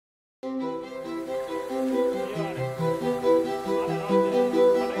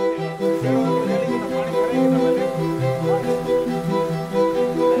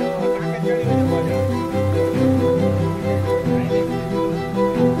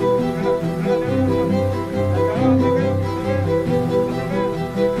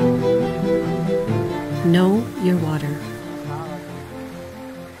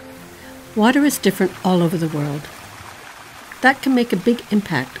Water is different all over the world. That can make a big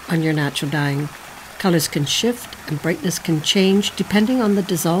impact on your natural dyeing. Colors can shift and brightness can change depending on the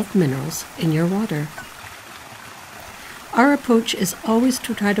dissolved minerals in your water. Our approach is always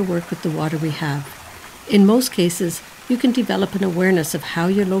to try to work with the water we have. In most cases, you can develop an awareness of how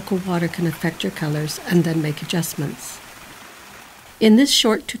your local water can affect your colors and then make adjustments. In this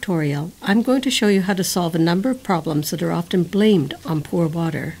short tutorial, I'm going to show you how to solve a number of problems that are often blamed on poor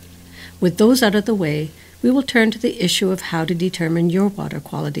water. With those out of the way, we will turn to the issue of how to determine your water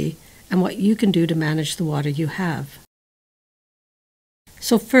quality and what you can do to manage the water you have.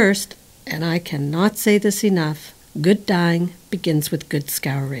 So first, and I cannot say this enough, good dyeing begins with good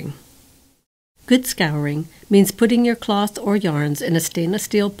scouring. Good scouring means putting your cloth or yarns in a stainless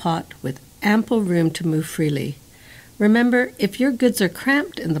steel pot with ample room to move freely. Remember, if your goods are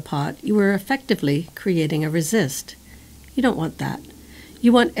cramped in the pot, you are effectively creating a resist. You don't want that.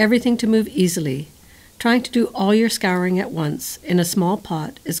 You want everything to move easily. Trying to do all your scouring at once in a small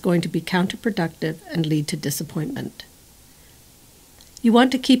pot is going to be counterproductive and lead to disappointment. You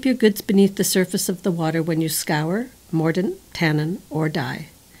want to keep your goods beneath the surface of the water when you scour, mordant, tannin, or dye.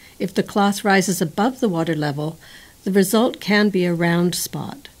 If the cloth rises above the water level, the result can be a round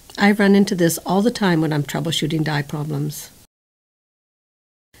spot. I run into this all the time when I'm troubleshooting dye problems.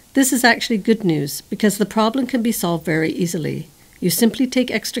 This is actually good news because the problem can be solved very easily. You simply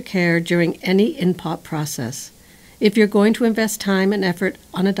take extra care during any in-pot process. If you're going to invest time and effort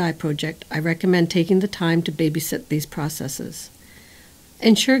on a dye project, I recommend taking the time to babysit these processes.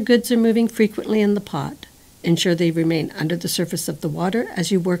 Ensure goods are moving frequently in the pot. Ensure they remain under the surface of the water as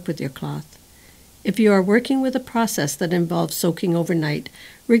you work with your cloth. If you are working with a process that involves soaking overnight,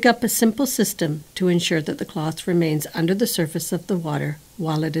 rig up a simple system to ensure that the cloth remains under the surface of the water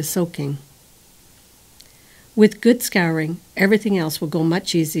while it is soaking. With good scouring, everything else will go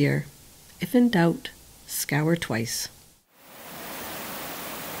much easier. If in doubt, scour twice.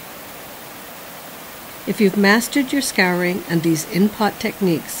 If you've mastered your scouring and these in-pot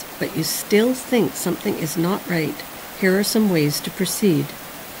techniques, but you still think something is not right, here are some ways to proceed.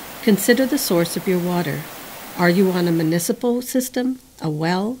 Consider the source of your water. Are you on a municipal system, a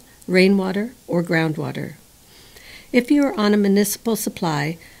well, rainwater, or groundwater? If you are on a municipal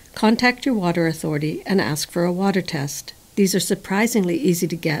supply, contact your water authority and ask for a water test. These are surprisingly easy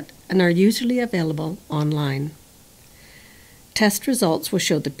to get and are usually available online. Test results will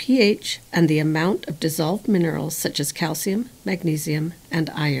show the pH and the amount of dissolved minerals such as calcium, magnesium, and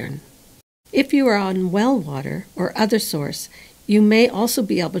iron. If you are on well water or other source, you may also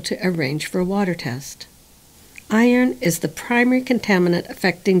be able to arrange for a water test. Iron is the primary contaminant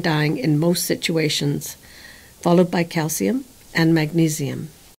affecting dyeing in most situations, followed by calcium and magnesium.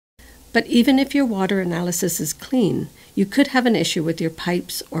 But even if your water analysis is clean, you could have an issue with your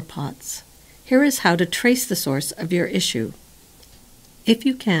pipes or pots. Here is how to trace the source of your issue. If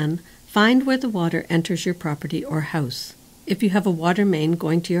you can, find where the water enters your property or house. If you have a water main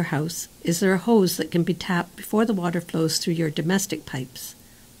going to your house, is there a hose that can be tapped before the water flows through your domestic pipes?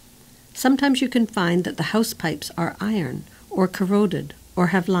 Sometimes you can find that the house pipes are iron or corroded or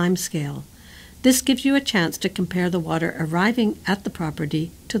have lime scale. This gives you a chance to compare the water arriving at the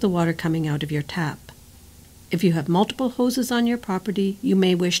property to the water coming out of your tap. If you have multiple hoses on your property, you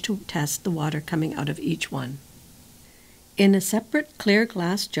may wish to test the water coming out of each one. In a separate clear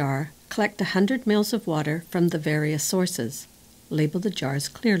glass jar, collect 100 ml of water from the various sources. Label the jars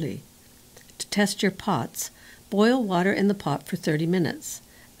clearly. To test your pots, boil water in the pot for 30 minutes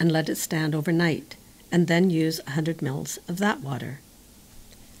and let it stand overnight, and then use 100 ml of that water.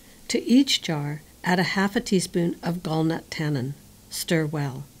 To each jar, add a half a teaspoon of gallnut tannin. Stir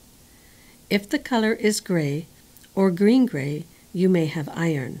well. If the color is gray or green-gray, you may have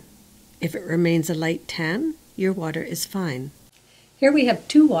iron. If it remains a light tan, your water is fine. Here we have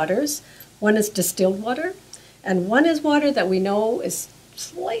two waters. One is distilled water, and one is water that we know is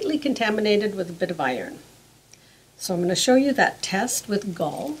slightly contaminated with a bit of iron. So I'm going to show you that test with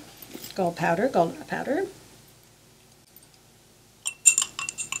gallnut powder.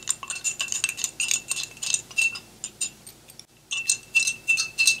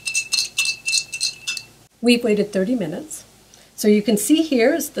 We've waited 30 minutes. So you can see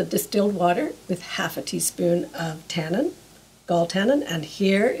here is the distilled water with half a teaspoon of tannin, gall tannin, and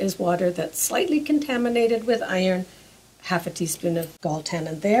here is water that's slightly contaminated with iron, half a teaspoon of gall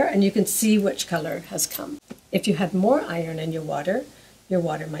tannin there, and you can see which color has come. If you had more iron in your water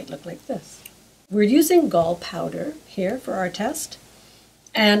might look like this. We're using gall powder here for our test,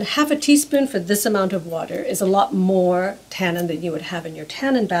 And half a teaspoon for this amount of water is a lot more tannin than you would have in your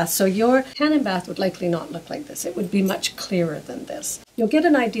tannin bath. So your tannin bath would likely not look like this. It would be much clearer than this. You'll get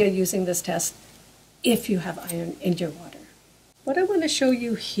an idea using this test if you have iron in your water. What I want to show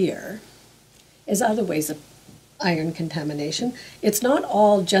you here is other ways of iron contamination. It's not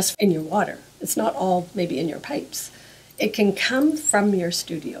all just in your water. It's not all maybe in your pipes. It can come from your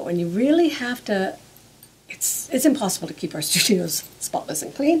studio, and you really have to. It's impossible to keep our studios spotless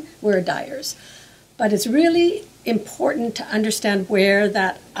and clean. We're dyers. But it's really important to understand where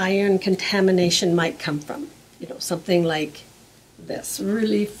that iron contamination might come from. You know, something like this,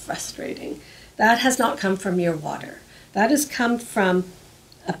 really frustrating. That has not come from your water. That has come from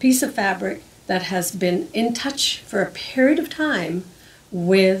a piece of fabric that has been in touch for a period of time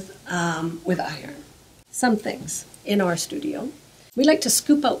with iron. Some things in our studio. We like to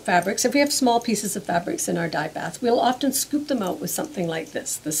scoop out fabrics. If we have small pieces of fabrics in our dye bath, we'll often scoop them out with something like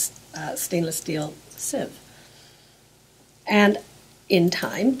this stainless steel sieve. And in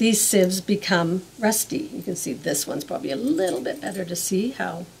time, these sieves become rusty. You can see this one's probably a little bit better to see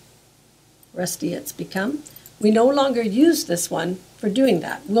how rusty it's become. We no longer use this one for doing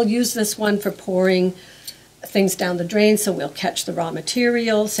that. We'll use this one for pouring things down the drain, so we'll catch the raw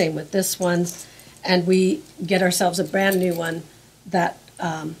material, same with this one, and we get ourselves a brand new one that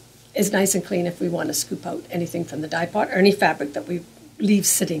is nice and clean if we want to scoop out anything from the dye pot or any fabric that we leave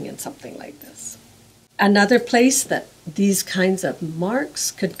sitting in something like this. Another place that these kinds of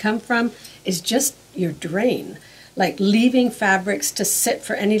marks could come from is just your drain, like leaving fabrics to sit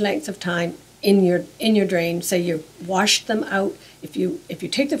for any length of time in your drain. Say you washed them out. If you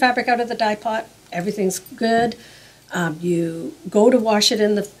take the fabric out of the dye pot, everything's good. You go to wash it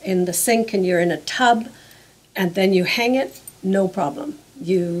in the sink and you're in a tub, and then you hang it. No problem.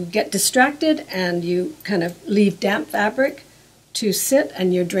 You get distracted and you kind of leave damp fabric to sit,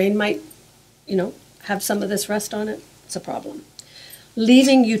 and your drain might, have some of this rust on it. It's a problem.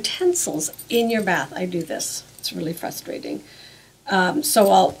 Leaving utensils in your bath. I do this. It's really frustrating. So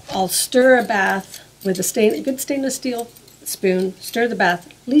I'll stir a bath with a good stainless steel spoon, stir the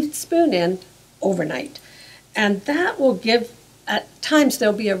bath, leave the spoon in overnight. And that will give, at times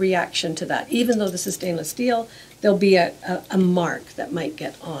there'll be a reaction to that. Even though this is stainless steel, there'll be a mark that might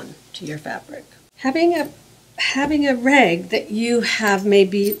get on to your fabric. Having a rag that you have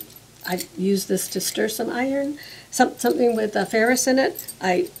maybe, I use this to stir some iron, something with a ferrous in it.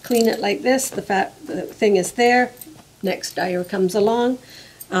 I clean it like this, the thing is there. Next dyer comes along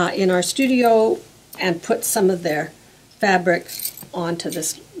in our studio and puts some of their fabric onto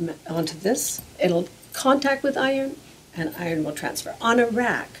this. It'll contact with iron, and iron will transfer. On a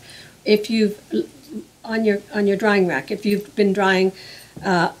rack, on your drying rack, if you've been drying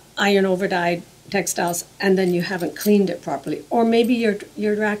iron over dyed textiles and then you haven't cleaned it properly, or maybe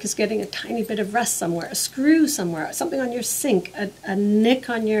your rack is getting a tiny bit of rust somewhere, a screw somewhere, something on your sink, a nick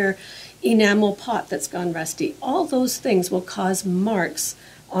on your enamel pot that's gone rusty, all those things will cause marks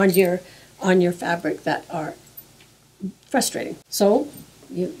on your fabric that are frustrating. So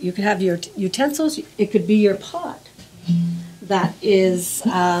you could have your utensils. It could be your pot that is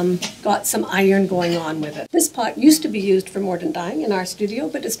got some iron going on with it. This pot used to be used for mordant dyeing in our studio,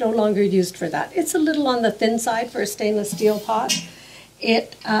 but it's no longer used for that. It's a little on the thin side for a stainless steel pot.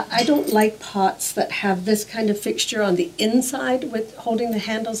 I don't like pots that have this kind of fixture on the inside with holding the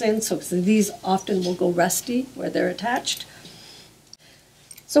handles in, so these often will go rusty where they're attached.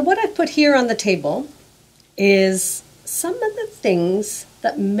 So what I've put here on the table is some of the things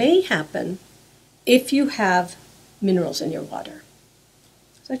that may happen if you have minerals in your water.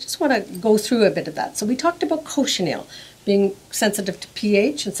 So I just want to go through a bit of that. So we talked about cochineal being sensitive to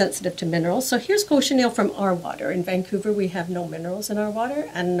pH and sensitive to minerals. So here's cochineal from our water. In Vancouver, we have no minerals in our water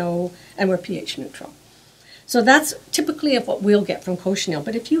and we're pH neutral. So that's typically of what we'll get from cochineal.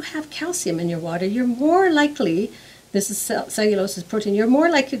 But if you have calcium in your water, you're more likely, this is cellulose protein, you're more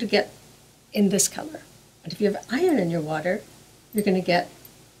likely to get in this color. And if you have iron in your water, you're going to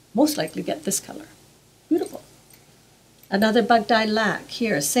most likely get this color. Beautiful. Another bug dye lac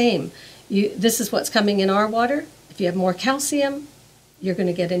here, same. This is what's coming in our water. If you have more calcium, you're going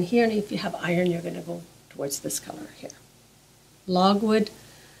to get in here, and if you have iron, you're going to go towards this color here. Logwood,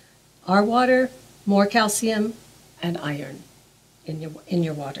 our water, more calcium and iron in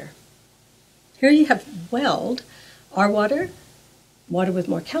your water. Here you have weld, our water with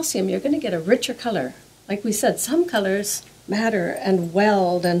more calcium, you're going to get a richer color. Like we said, some colors matter, and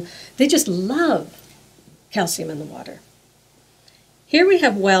weld, and they just love calcium in the water. Here we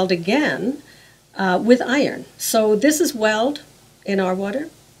have weld again with iron. So this is weld in our water.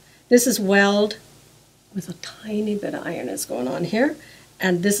 This is weld with a tiny bit of iron that's going on here.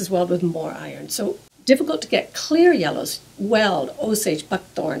 and this is weld with more iron. So difficult to get clear yellows, weld, Osage,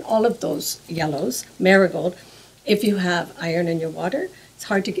 buckthorn, all of those yellows, marigold. If you have iron in your water, it's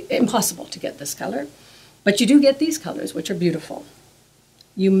impossible to get this color. But you do get these colors, which are beautiful.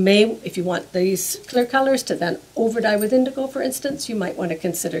 You may, if you want these clear colors to then overdye with indigo, for instance, you might want to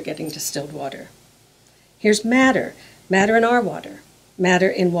consider getting distilled water. Here's madder. Madder in our water. Madder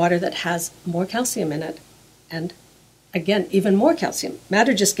in water that has more calcium in it, and again, even more calcium.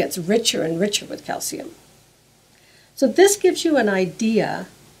 Madder just gets richer and richer with calcium. So this gives you an idea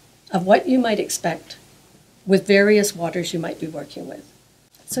of what you might expect with various waters you might be working with.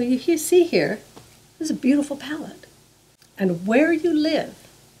 So you see here, this is a beautiful palette. And where you live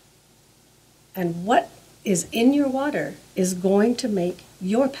and what is in your water is going to make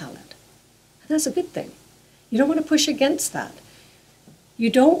your palette. And that's a good thing. You don't want to push against that. You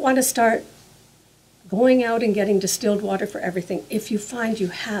don't want to start going out and getting distilled water for everything if you find you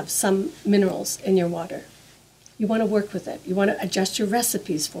have some minerals in your water. You want to work with it. You want to adjust your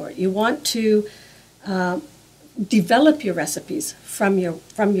recipes for it. You want to develop your recipes from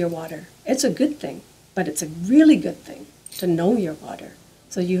your water. It's a good thing, but it's a really good thing to know your water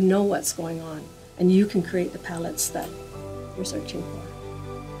so you know what's going on and you can create the palettes that you're searching for.